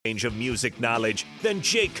range of music knowledge than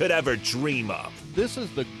Jake could ever dream of. This is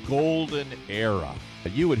the golden era.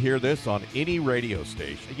 You would hear this on any radio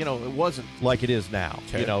station. You know, it wasn't like it is now.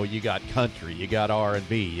 Okay. You know, you got country, you got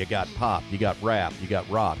R&B, you got pop, you got rap, you got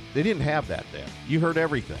rock. They didn't have that then. You heard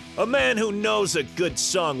everything. A man who knows a good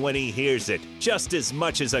song when he hears it, just as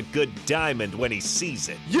much as a good diamond when he sees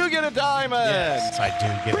it. You get a diamond! Yes, I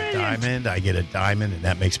do get a diamond. I get a diamond, and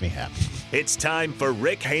that makes me happy. It's time for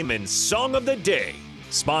Rick Heyman's Song of the Day,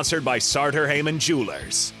 sponsored by Sartor Heyman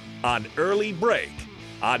Jewelers, on Early Break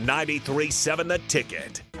on 93.7 The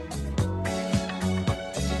Ticket.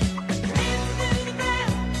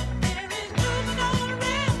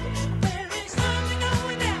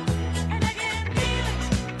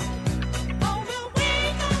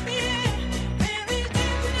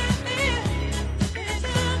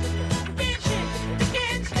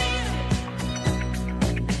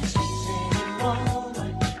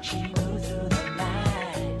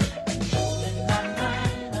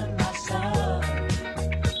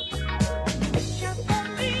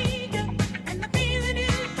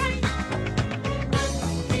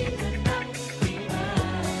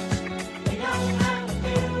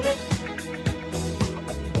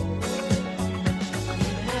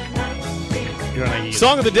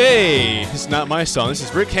 Song of the Day. This is not my song. This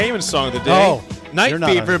is Rick Heyman's Song of the Day. Oh, Night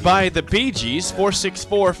Fever by the Bee Gees.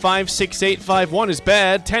 464-568-51 is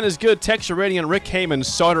bad. 10 is good. Text your rating on Rick Heyman's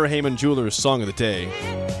Sartor Heyman Jewelers Song of the Day.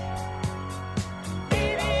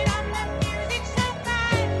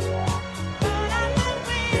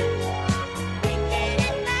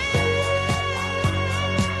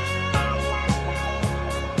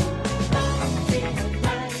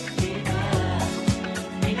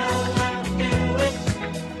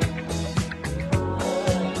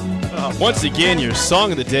 Once again, your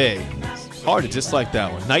Song of the Day. Hard to dislike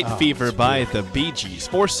that one. Night Fever by the Bee Gees.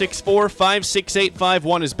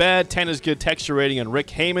 464-568-51 is bad. 10 is good. Text your rating on Rick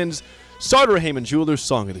Heyman's Sartor Heyman Jewelers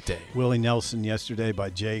Song of the Day. Willie Nelson yesterday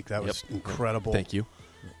by Jake. That was incredible. Thank you.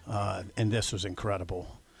 And this was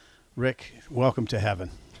incredible. Rick, welcome to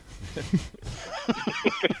heaven.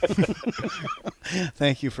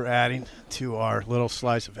 Thank you for adding to our little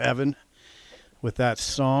slice of heaven with that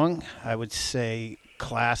song. I would say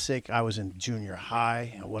classic. I was in junior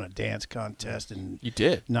high. I won a dance contest in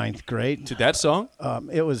ninth grade. To that song?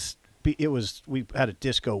 It was. We had a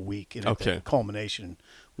disco week. And at the culmination,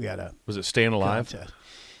 we had a. Was it Staying Alive? Contest.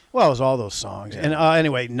 Well, it was all those songs. Yeah. And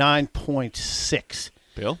anyway, 9.6.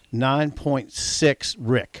 Bill? 9.6.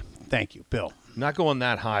 Rick. Thank you, Bill. Not going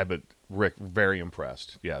that high, but Rick, very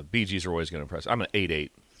impressed. Yeah, Bee Gees are always going to impress. I'm an 8.8.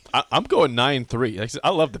 I'm going 9.3. Like I said, I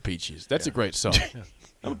love the Bee Gees. That's a great song.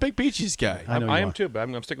 I'm a big Bee Gees guy. I am too, but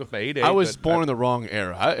I'm sticking with my 8.8. I was born in the wrong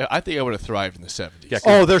era. I think I would have thrived in the 70s.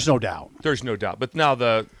 Yeah, there's no doubt. There's no doubt. But now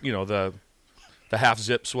the half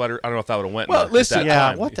zip sweater, I don't know if that would have went. Well, listen,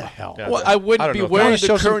 time. What the hell? Yeah, well, I wouldn't be wearing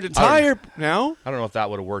the current attire now. I don't know if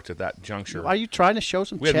that would have worked at that juncture. Are you trying to show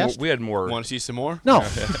some chest? We had more. Want to see some more? No.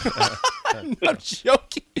 I'm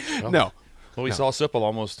joking. No. Well, we saw Sipple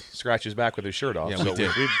almost scratch his back with his shirt off. Yeah, so we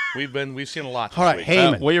did. We've seen a lot. All right,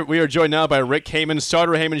 Heyman. We are joined now by Rick Heyman,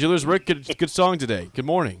 Sartor Heyman Jewelers. Rick, good song today. Good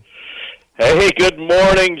morning. Hey, good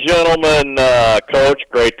morning, gentlemen. Coach,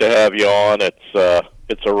 great to have you on. It's a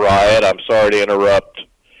riot. I'm sorry to interrupt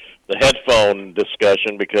the headphone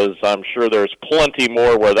discussion because I'm sure there's plenty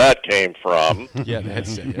more where that came from. Yeah, the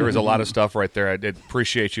headset. There was a lot of stuff right there. I did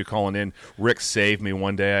appreciate you calling in. Rick saved me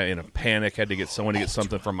one day in a panic. Had to get someone to get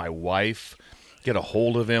something from my wife. Get a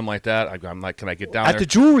hold of him like that. I'm like, can I get down at there? The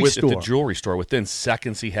jewelry store? At the jewelry store. Within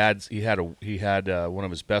seconds, he had one of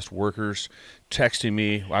his best workers texting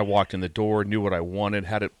me. I walked in the door, knew what I wanted,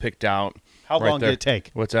 had it picked out. How long did it take?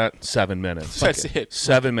 What's that? 7 minutes. That's it.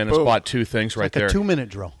 7 minutes. Boom. Bought two things right there. A 2-minute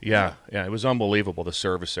drill. Yeah. It was unbelievable, the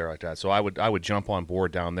service there like that. So I would jump on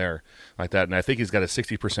board down there like that, and I think he's got a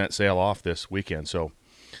 60% sale off this weekend. So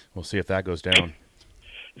we'll see if that goes down.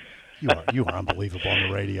 You are unbelievable on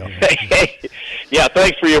the radio. Yeah,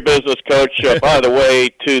 thanks for your business, Coach. By the way,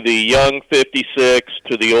 to the young 56,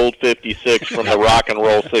 to the old 56 from the rock and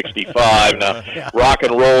roll 65. Now, rock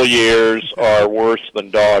and roll years are worse than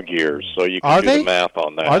dog years, so you can do the math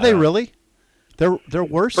on that. Are they really? They're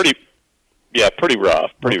worse? Pretty rough.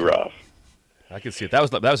 Pretty rough. I can see it. That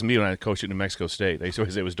was me when I coached at New Mexico State. They used to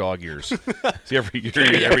always say it was dog years. See, every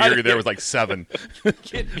year there was like 7.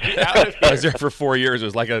 I was there for 4 years. It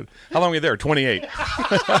was like how long were you there? 28.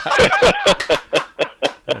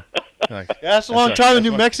 That's a long time in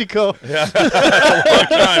New Mexico. Yeah,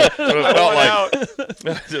 a long time.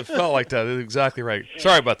 It felt like that. Exactly right.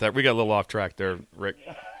 Sorry about that. We got a little off track there, Rick.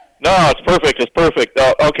 No, it's perfect.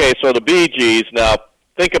 Okay, so the Bee Gees. Now,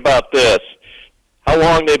 think about this. how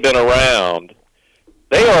long they've been around,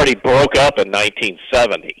 they already broke up in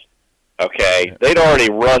 1970. Okay, they'd already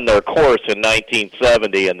run their course in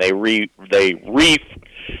 1970, and they reformed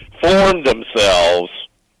themselves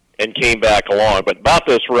and came back along. But about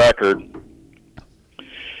this record,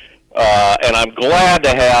 and I'm glad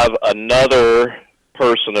to have another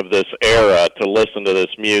person of this era to listen to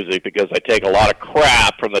this music, because I take a lot of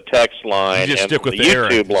crap from the text line You just and stick from with the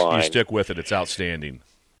YouTube line. You stick with it. It's outstanding.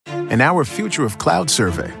 In our Future of Cloud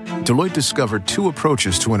survey, Deloitte discovered two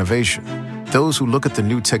approaches to innovation. Those who look at the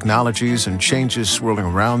new technologies and changes swirling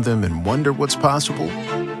around them and wonder what's possible,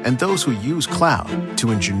 and those who use cloud to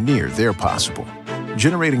engineer their possible,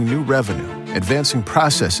 generating new revenue, advancing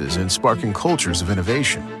processes, and sparking cultures of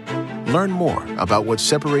innovation. Learn more about what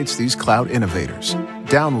separates these cloud innovators.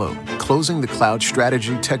 Download Closing the Cloud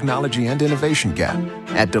Strategy, Technology, and Innovation Gap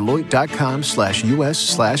at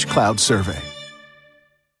Deloitte.com/US/cloud survey.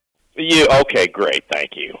 Okay, great,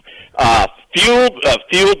 thank you.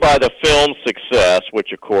 Fueled by the film success,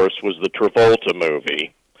 which of course was the Travolta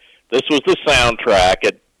movie, this was the soundtrack.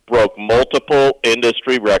 It broke multiple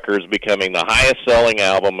industry records, becoming the highest-selling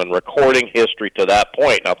album in recording history to that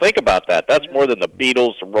point. Now think about that. That's more than the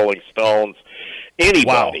Beatles, the Rolling Stones,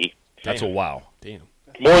 anybody. Wow. That's a wow. Damn.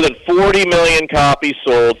 More than 40 million copies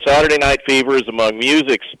sold. Saturday Night Fever is among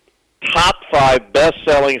music's top 5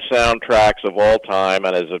 best-selling soundtracks of all time,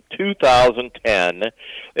 and as of 2010,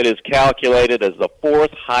 it is calculated as the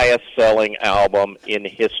 4th highest-selling album in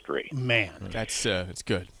history. Man. That's it's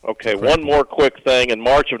good. Okay, one more quick thing. In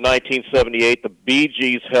March of 1978, the Bee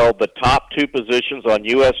Gees held the top 2 positions on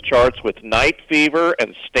U.S. charts with Night Fever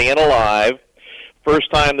and Stayin' Alive. First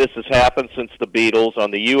time this has happened since the Beatles. On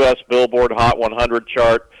the U.S. Billboard Hot 100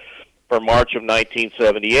 chart for March of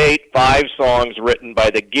 1978, 5 songs written by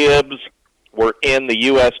the Gibbs were in the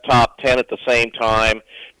U.S. top 10 at the same time.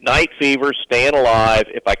 Night Fever, Stayin' Alive,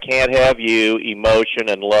 If I Can't Have You, Emotion,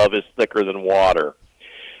 and Love is Thicker Than Water.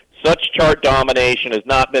 Such chart domination has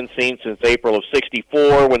not been seen since April of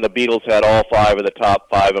 '64, when the Beatles had all 5 of the top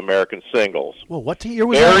 5 American singles. Well, what year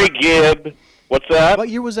was Barry that? Gibb, what's that? What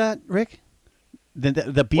year was that, Rick? The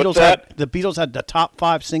Beatles What's that? had the Beatles had the top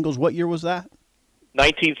 5 singles. What year was that?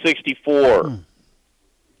 1964.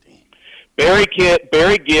 Barry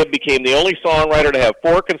Gibb became the only songwriter to have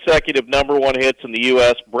 4 consecutive #1 hits in the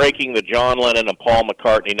U.S., breaking the John Lennon and Paul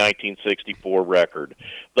McCartney 1964 record.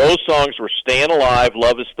 Those songs were Stayin' Alive,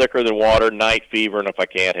 Love is Thicker Than Water, Night Fever, and If I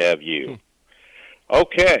Can't Have You.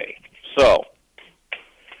 Okay, so,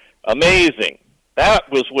 amazing. That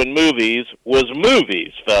was when movies was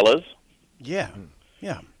movies, fellas. Yeah,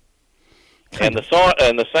 yeah. And the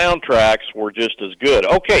soundtracks were just as good.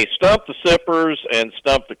 Okay, Stump the Sippers and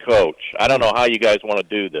Stump the Coach. I don't know how you guys want to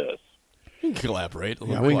do this. You can collaborate.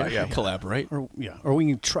 Collaborate. Or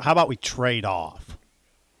we can. How about we trade off?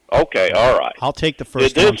 Okay, all right. I'll take the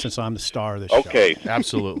first one since I'm the star of this show. Okay,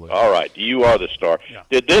 Absolutely. all right. You are the star. Yeah.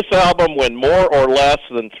 Did this album win more or less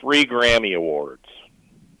than 3 Grammy Awards?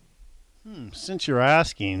 Since you're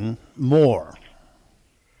asking, more.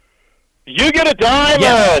 You get a diamond.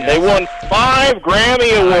 Yes. They won 5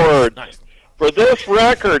 Grammy Awards for this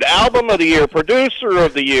record. Album of the Year, Producer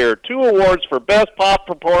of the Year, 2 awards for Best Pop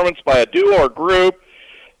Performance by a Duo or Group,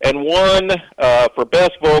 and 1 for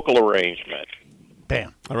Best Vocal Arrangement.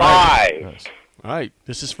 Bam. All right. 5. Yes. All right.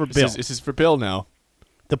 This is for Bill. This is for Bill now.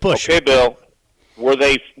 The push. Okay, Bill. Were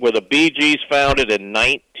the Bee Gees founded in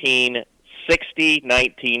 1960,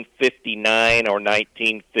 1959, or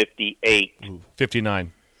 1958?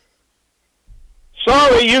 59.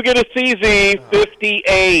 Sorry, you get a CZ,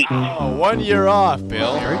 58. Oh, 1 year off,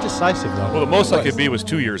 Bill. Very decisive, though. Well, the most I could be was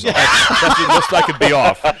 2 years off. That's the most I could be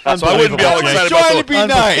off. So I wouldn't be all excited Trying about to be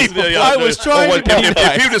nice. I was trying to be If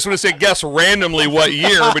nice. you just would have said guess randomly what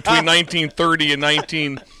year between 1930 and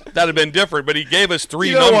 19, that'd have been different. But he gave us 3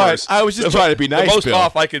 You know numbers. what? I was just trying to be nice, The most Bill.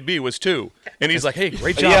 off I could be was 2. And he's like, hey,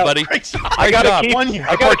 great job, Yeah, buddy. I gotta job. keep, 1 year.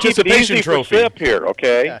 I gotta keep it Participation easy trophy. for Sip here,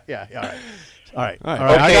 okay? Yeah. All right. All right.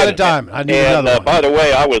 I Okay, got a diamond. I need and another one. by the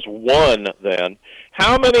way, I was 1 then.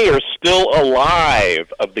 How many are still alive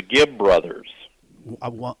of the Gibb brothers?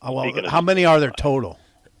 How many are there total?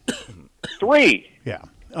 3. Yeah.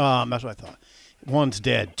 That's what I thought. 1's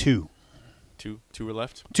dead. 2. Two are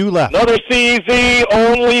left. 2 left. Another CZ,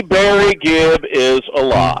 only Barry Gibb is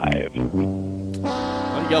alive.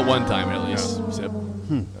 Well, you got 1 time at least, Zip.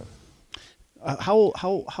 How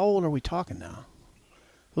old are we talking now?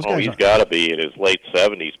 Those Oh, guys he's aren't- got to be in his late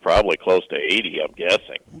 70s, probably close to 80, I'm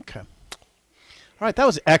guessing. Okay. All right, that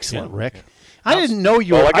was excellent, Rick. I didn't know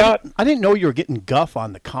you. Well, Were, I didn't know you were getting guff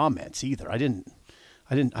on the comments either. I haven't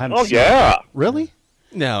Oh, seen yeah. it. Really?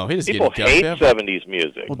 No, he doesn't People get hate guff. 70s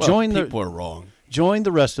music. Well, Well, join the people are wrong. join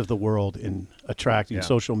the rest of the world in attracting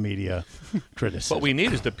social media criticism. What we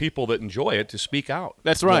need is the people that enjoy it to speak out.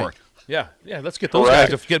 That's right. More. Yeah, let's get those guys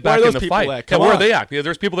to get back in the fight. Where are they at?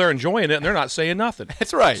 There's people there enjoying it, and they're not saying nothing.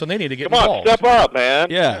 That's right. So they need to get Come involved. on, step up, man.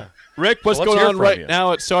 Yeah. Rick, what's going on right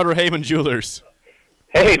now at Sartor Hamann Jewelers?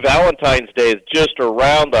 Hey, Valentine's Day is just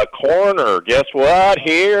around the corner. Guess what?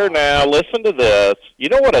 Here now, listen to this. You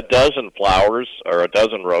know what a dozen flowers or a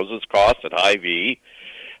dozen roses cost at Hy-Vee?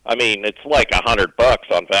 I mean, it's like $100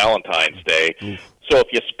 on Valentine's Day. So if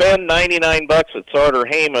you spend $99 at Sartor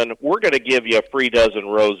Hamann, we're going to give you a free dozen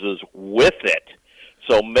roses with it.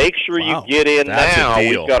 So make sure you get in now.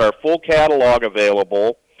 We've got our full catalog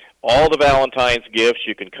available. All the Valentine's gifts.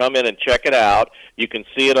 You can come in and check it out. You can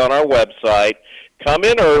see it on our website. Come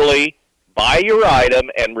in early, buy your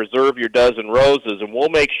item, and reserve your dozen roses, and we'll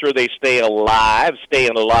make sure they staying alive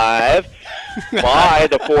by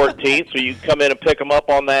the 14th, so you can come in and pick them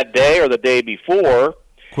up on that day or the day before.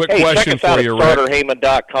 Quick question for you, Rick. Check us out at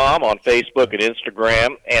SartorHamann.com on Facebook and Instagram,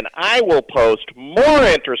 and I will post more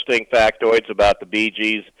interesting factoids about the Bee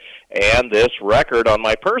Gees and this record on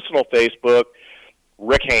my personal Facebook,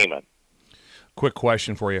 Rick Hamann. Quick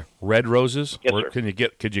question for you: red roses, yes, or sir. could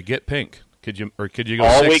you get pink? Could you go?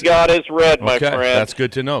 All 60? we got is red, my friend. That's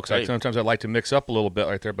good to know because sometimes I like to mix up a little bit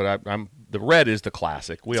right there. But the red is the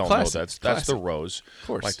classic. We all know that's the rose, of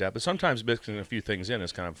course, like that. But sometimes mixing a few things in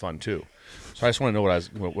is kind of fun too. So I just want to know what I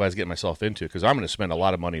was getting myself into because I'm going to spend a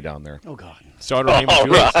lot of money down there. Oh God! Sartor Hamann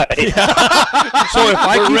Jewelers. Right. So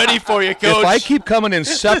if We're ready for you, Coach. If I keep coming in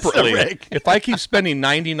separately, if I keep spending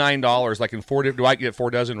 $99, like in 4, do I get 4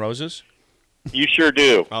 dozen roses? You sure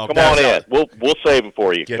do. Oh, Come on in. We'll save them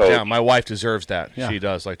for you. Get Coach. down. My wife deserves that. Yeah. She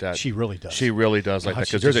does like that. She really does. She really does like that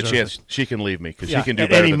because there's a chance she can leave me because she can do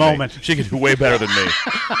at better any than moment. me. She can do way better than me.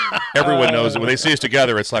 Everyone knows it. When they see us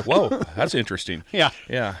together, it's like, whoa, that's interesting. Yeah.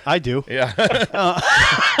 I do. Yeah.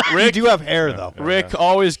 Rick, you do have hair though. Rick,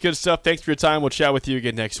 always good stuff. Thanks for your time. We'll chat with you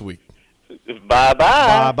again next week.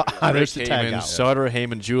 Bye-bye. Bye-bye. There's the Rick tag Hamann, out. Sartor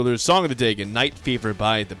Hamann Jewelers. Song of the day again, Night Fever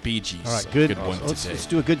by the Bee Gees. All right, good. Good one Let's today.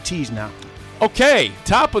 do a good tease now. Okay,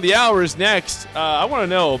 top of the hour is next. I want to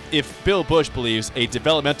know if Bill Bush believes a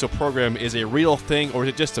developmental program is a real thing or is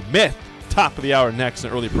it just a myth? Top of the hour next,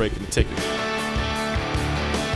 an early break in the ticket.